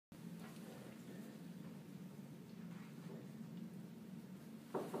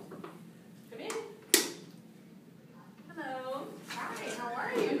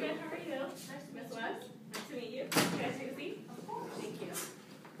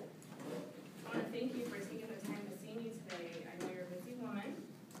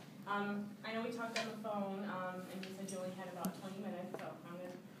I know we talked on the phone, and you said you only had about 20 minutes, so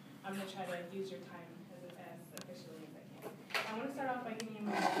I'm gonna try to use your time as efficiently as I can. I want to start off by giving you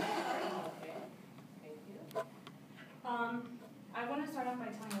my Okay. Thank you. I want to start off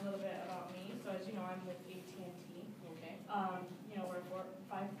by telling you a little bit about me. So as you know, I'm with AT&T. Okay. You know, we're a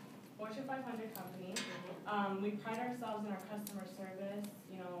Fortune 500 company. We pride ourselves in our customer service.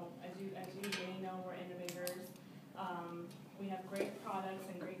 You know, as you may know, we're innovators. We have great products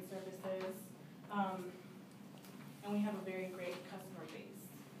and great services, and we have a very great customer base.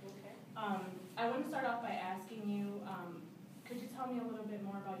 Okay. I want to start off by asking you, could you tell me a little bit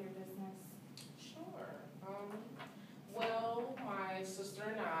more about your business? Sure. Well, my sister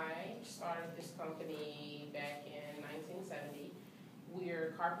and I started this company back in 1970.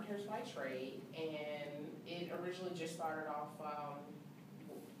 We're carpenters by trade, and it originally just started off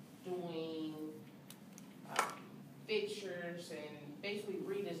doing fixtures and basically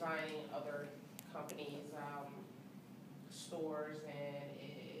redesigning other companies' stores, and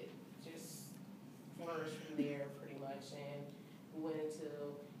it just flourished from there pretty much. And we went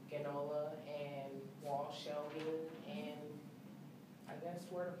into granola and wall shelving, and I guess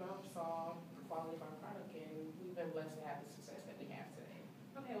word of mouth saw the quality of our product, and we've been blessed to have the success that we have today.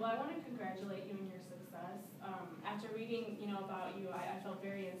 Okay, well, I want to congratulate you on your success. After reading, you know, about you, I felt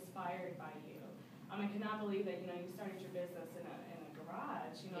very inspired by you. I could not believe that, you know, you started your business in a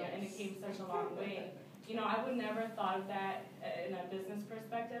garage, you know, Yes. and it came such a long way. You know, I would never thought of that in a business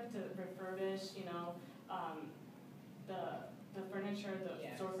perspective, to refurbish, you know, the furniture, the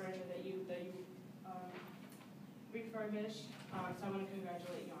Yes. store furniture that you refurbish. So I want to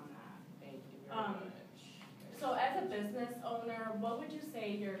congratulate you on that. Thank you very much. So as a business owner, what would you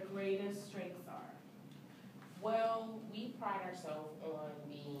say your greatest strengths are? Well, we pride ourselves on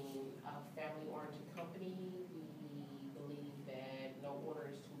being a family-oriented company. We believe that no order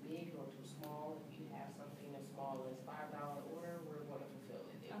is too big or too small. If you have something as small as $5 order, we're going to fulfill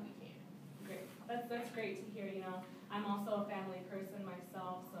it if we can. Great. That's great to hear. You know, I'm also a family person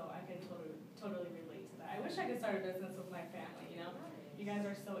myself, so I can totally relate to that. I wish I could start a business with my family. You know, you guys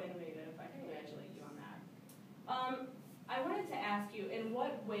are so innovative. I congratulate you on that. I wanted to ask you, in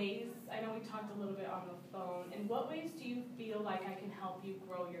what ways, I know we talked a little bit on the phone, in what ways do you feel like I can help you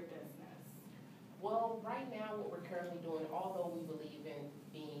grow your business? Well, right now what we're currently doing, although we believe in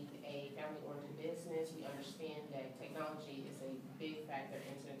being a family-oriented business, we understand that technology is a big factor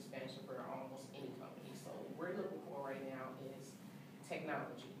into expansion for almost any company. So what we're looking for right now is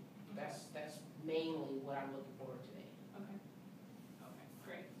technology. That's mainly what I'm looking for today. Okay. Okay,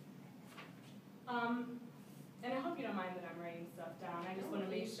 great. And I hope you don't mind that I'm writing stuff down. I just want to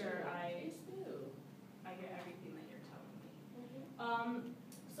make sure I get everything that you're telling me. Mm-hmm.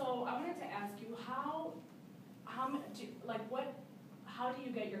 So I wanted to ask you, how do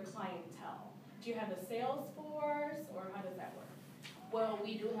you get your clientele? Do you have a sales force, or how does that work? Well,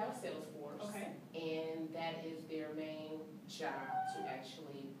 we do have a sales force. Okay. And that is their main job, to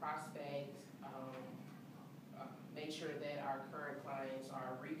actually prospect, make sure that our current clients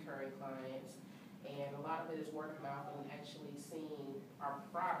are recurring clients. And a lot of it is word of mouth and actually seeing our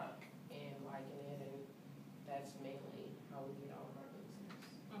product and liking it, and that's mainly how we get all of our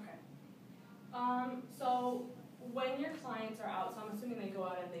business. Okay. So when your clients are out, so I'm assuming they go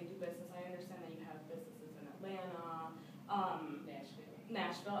out and they do business. I understand that you have businesses in Atlanta,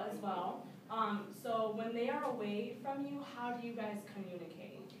 Nashville as well. So when they are away from you, how do you guys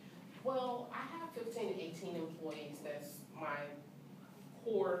communicate? Well, I have 15 to 18 employees. That's my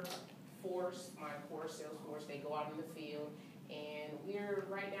core force, my core sales force. They go out in the field, and we're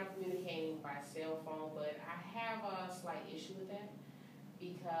right now communicating by cell phone, but I have a slight issue with that,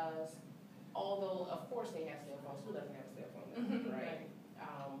 because although of course they have cell phones, who doesn't have a cell phone now, right?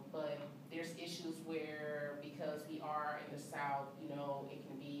 But there's issues where, because we are in the South, you know, it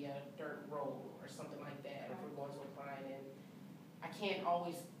can be a dirt road or something like that. If we're going to a client, and I can't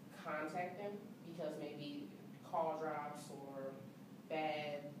always contact them because maybe call drops or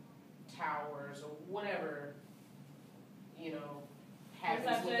bad towers or whatever, you know,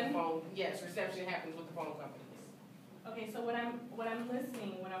 happens with the phone. Yes, reception happens with the phone companies. Okay, so what I'm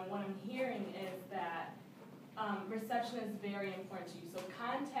listening, what I'm hearing is that reception is very important to you. So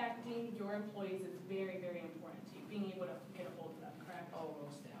contacting your employees is very, very important to you. Being able to get a hold of them, correct?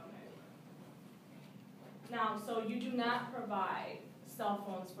 Almost definitely. Okay. Now, so you do not provide cell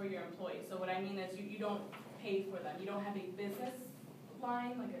phones for your employees. So what I mean is you don't pay for them. You don't have a business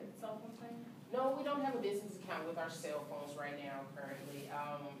line, like a cell phone line? No, we don't have a business account with our cell phones right now currently.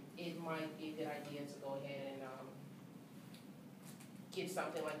 It might be a good idea to go ahead and get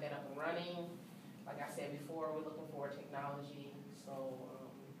something like that up and running. Like I said before, we're looking for technology, so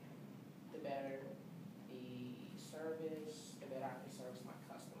the better the service, the better I can service my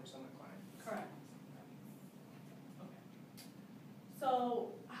customers and my clients. Correct. Okay.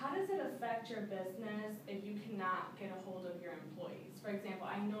 So how does it affect your business if you cannot get a hold of your employees? For example,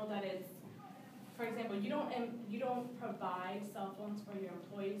 I know that you don't provide cell phones for your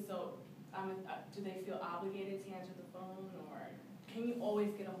employees, so do they feel obligated to answer the phone, or can you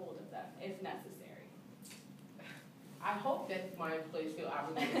always get a hold of them if necessary? I hope that my employees feel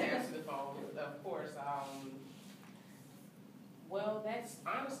obligated to answer the phone, of course. Well, that's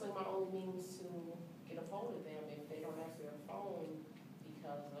honestly my only means to get a hold of them if they don't answer their phone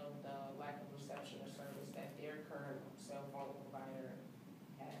because of the lack of reception or service that their current cell phone provider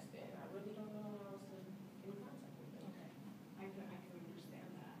has been. I really don't know how else to get in contact with them. Okay, I can understand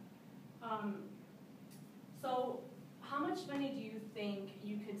that. So how much money do you think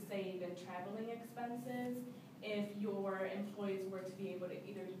you could save in traveling expenses if your employees were to be able to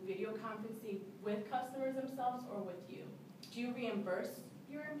either do video conferencing with customers themselves or with you? Do you reimburse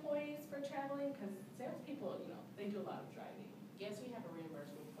your employees for traveling? Because salespeople, they do a lot of driving. Yes, we have a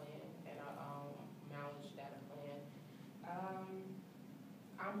reimbursement plan and a mileage data plan.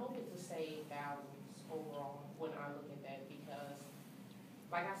 I'm hoping to save thousands overall when I look at that because,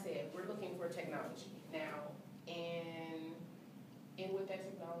 like I said, we're looking for technology now, and with that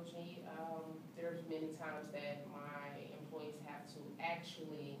technology, there's many times that my employees have to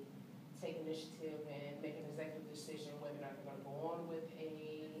actually take initiative and make an executive decision whether or not they're going to go on with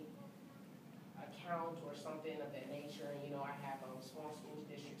a account or something of that nature. And I have small schools,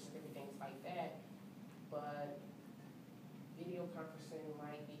 districts, and different things like that. But video conferencing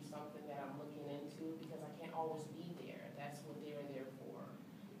might be something that I'm looking into because I can't always be there. That's what they're there for.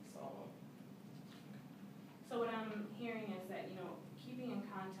 So what I'm hearing is that keeping in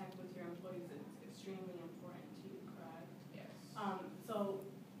contact with your employees is extremely important to you, correct? Yes. So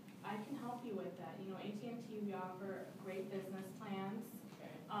I can help you with that. AT&T, we offer great business plans.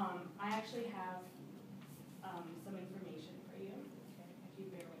 Okay. I actually have some information for you. Okay. If you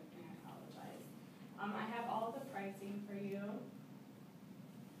bear with me, I apologize. I have all the pricing for you,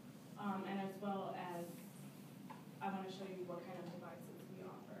 and as well as I want to show you what kind of devices we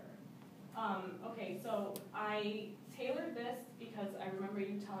offer. Okay, so I tailored this because I remember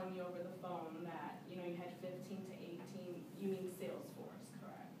you telling me over the phone that you had 15 to 18. You mean Salesforce,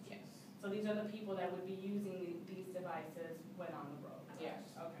 correct? Yes. So these are the people that would be using these devices when on the road.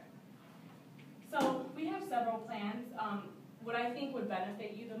 Yes. Okay. So we have several plans. What I think would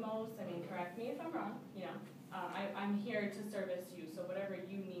benefit you the most, correct me if I'm wrong, I'm here to service you, so whatever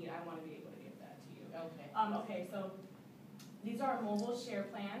you need, I want to be able to give that to you. Okay. Okay, so these are mobile share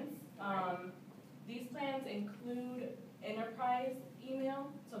plans. These plans include enterprise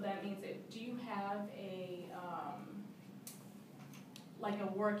email, so that means do you have a like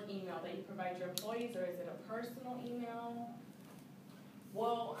a work email that you provide your employees, or is it a personal email?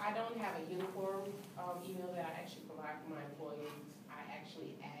 Well, I don't have a uniform email that I actually provide for my employees. I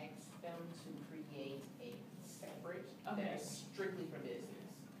actually ask them to create a separate that is strictly for business.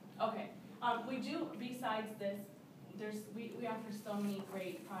 Okay. We do, besides this, we offer so many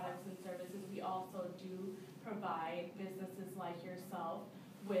great products and services. We also do provide businesses like yourself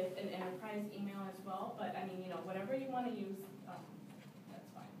with an enterprise email as well. But whatever you want to use, that's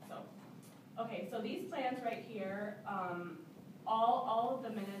fine. So, okay, so these plans right here, all of the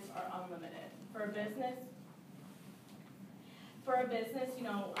minutes are unlimited. For a business,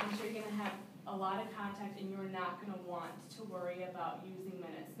 I'm sure you're going to have a lot of contact and you're not going to want to worry about using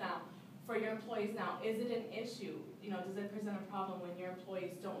minutes. Now, for your employees now, is it an issue? Does it present a problem when your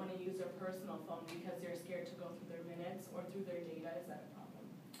employees don't want to use their personal phone because they're scared to go through their minutes or through their data? Is that a problem?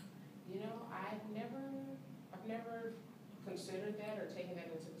 I've never considered that or taken that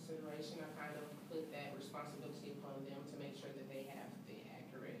into consideration. I kind of put that responsibility upon them to make sure that they have the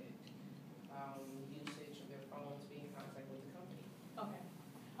accurate usage of their phone to be in contact with the company. Okay.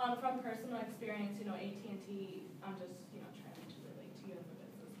 From personal experience, AT&T, I'm just, trying to relate to you as a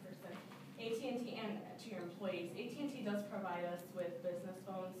business person. AT&T and to your employees, AT&T does provide us with business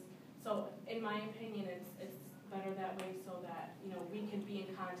phones. So in my opinion, it's better that way so that, we can be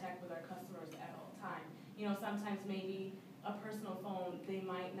in contact with our customers at all time. Sometimes maybe a personal phone, they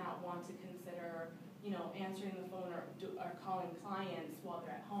might not want to consider, answering the phone or calling clients while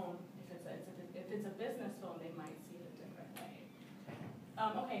they're at home. If it's a business phone, they might see it a different way.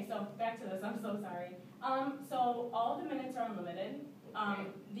 Okay, so back to this. I'm so sorry. So all the minutes are unlimited.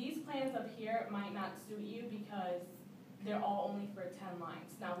 These plans up here might not suit you because they're all only for 10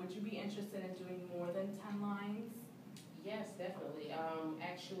 lines. Now, would you be interested in doing more than 10 lines? Yes, definitely.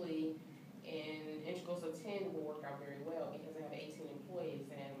 Actually, And integrals of 10 will work out very well because I have 18 employees,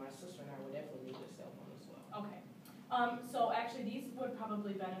 and my sister and I would definitely need a cell phone as well. Okay. So actually, these would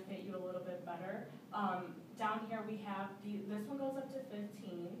probably benefit you a little bit better. Down here we have, this one goes up to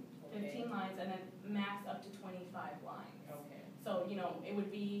 15 lines, and then max up to 25 lines. Okay. So, you know, it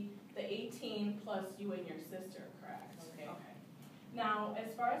would be the 18 plus you and your sister, correct? Okay. Okay. Now,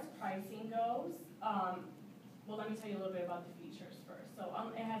 as far as pricing goes, well, let me tell you a little bit about the features first. So,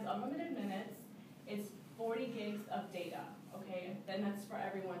 it has unlimited minutes. It's 40 gigs of data, okay? Then that's for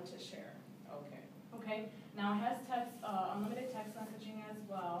everyone to share. Okay. Okay. Now, it has text, unlimited text messaging as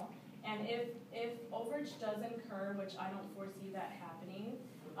well. And if overage does incur, which I don't foresee that happening,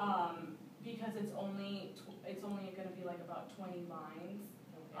 because it's only going to be like about 20 lines.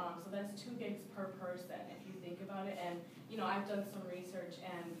 Okay. So that's 2 gigs per person if you think about it. And you know, I've done some research,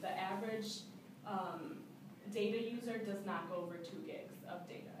 and the average data user does not go over 2 gigs of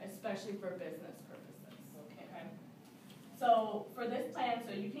data, especially for business purposes. Okay. Okay. So for this plan,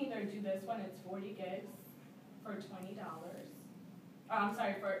 so you can either do this one, it's 40 gigs for $20. I'm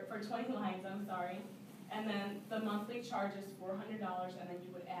sorry, for 20 lines, I'm sorry. And then the monthly charge is $400, and then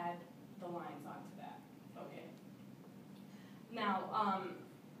you would add the lines onto that. Okay. Now,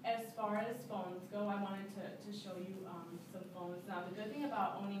 as far as phones go, I wanted to show you some phones. Now, the good thing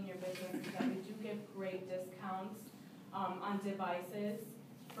about owning your business is that we do give great discounts on devices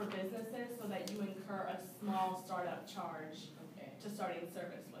for businesses so that you incur a small startup charge to starting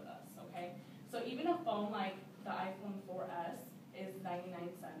service with us, okay? So even a phone like the iPhone 4S is 99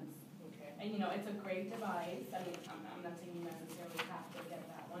 cents. Okay. And you know, it's a great device. I mean, I'm not saying you necessarily have to get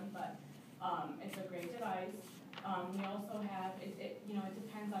that one, but it's a great device. We also have, you know, it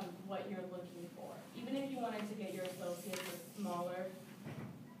depends on what you're looking for. Even if you wanted to get your associates a smaller,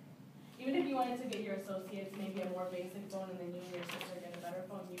 even if you wanted to get your associates maybe a more basic phone and then you and your sister get a better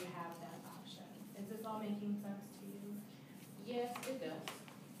phone, you have that option. Is this all making sense to you? Yes, it does.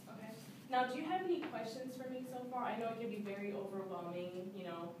 Okay. Now, do you have any questions for me so far? I know it can be very overwhelming, you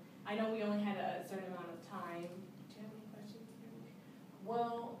know. I know we only had a certain amount of time. Do you have any questions for me?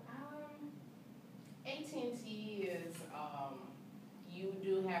 Well, AT&T is, you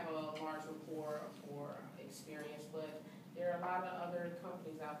do have a large rapport for experience, but there are a lot of other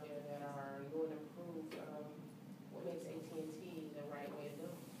companies out there that are new and improved. What makes AT&T the right way to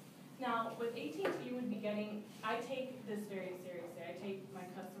go? Now, with AT&T, you would be getting, I take this very seriously. I take my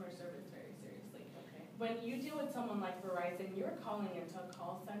customer service very seriously. Okay. When you deal with someone like Verizon, you're calling into a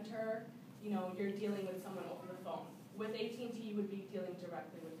call center, you know, you're dealing with someone over the phone. With AT&T, you would be dealing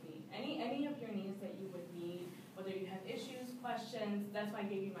directly with me. Any of your needs that you would need, whether you have issues, questions, that's why I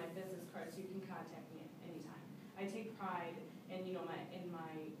gave you my business card so you can contact me at any time. I take pride in, you know, in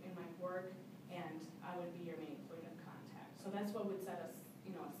my work, and I would be your main point of contact. So that's what would set us,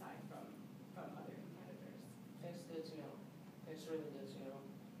 you know, aside from other competitors. That's good to know. That's really good to know.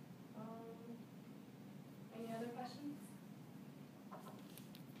 Any other questions?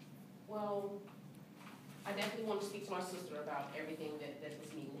 Well, I definitely want to speak to my sister about everything that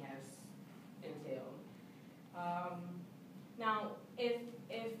this meeting has entailed. Now, if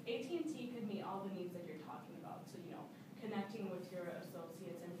AT&T could meet all the needs that you're talking about, so, you know, connecting with your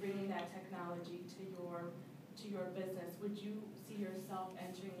associates and bringing that technology to your business, would you see yourself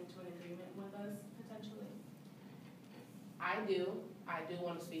entering into an agreement with us potentially? I do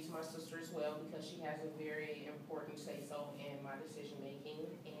want to speak to my sister as well because she has a very important say-so in my decision making,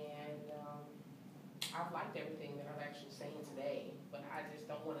 and I've liked everything that I've actually seen today, but I just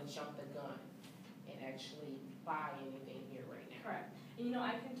don't want to jump the gun and actually buy anything here right now. Correct. And you know,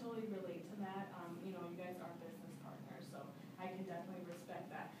 I can totally relate to that. You know, you guys are business partners, so I can definitely respect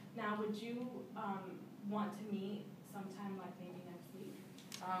that. Now, would you want to meet sometime like maybe next week?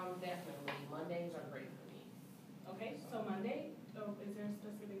 Definitely. Mondays are great for me. Okay, so Monday, is there a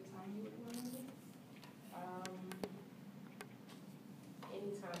specific time you would want to meet?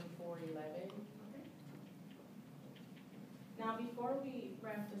 Anytime before 11. Okay. Now, before we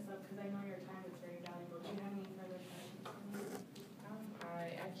wrap this up, because I know your time is very valuable, do you have any further questions for me?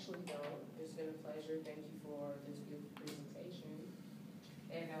 I actually don't. It's been a pleasure. Thank you for this good presentation.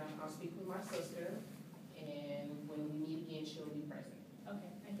 And I'll speak with my sister, and when we meet again, she'll be present.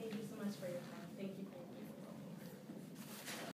 Okay, I thank you so much for your time.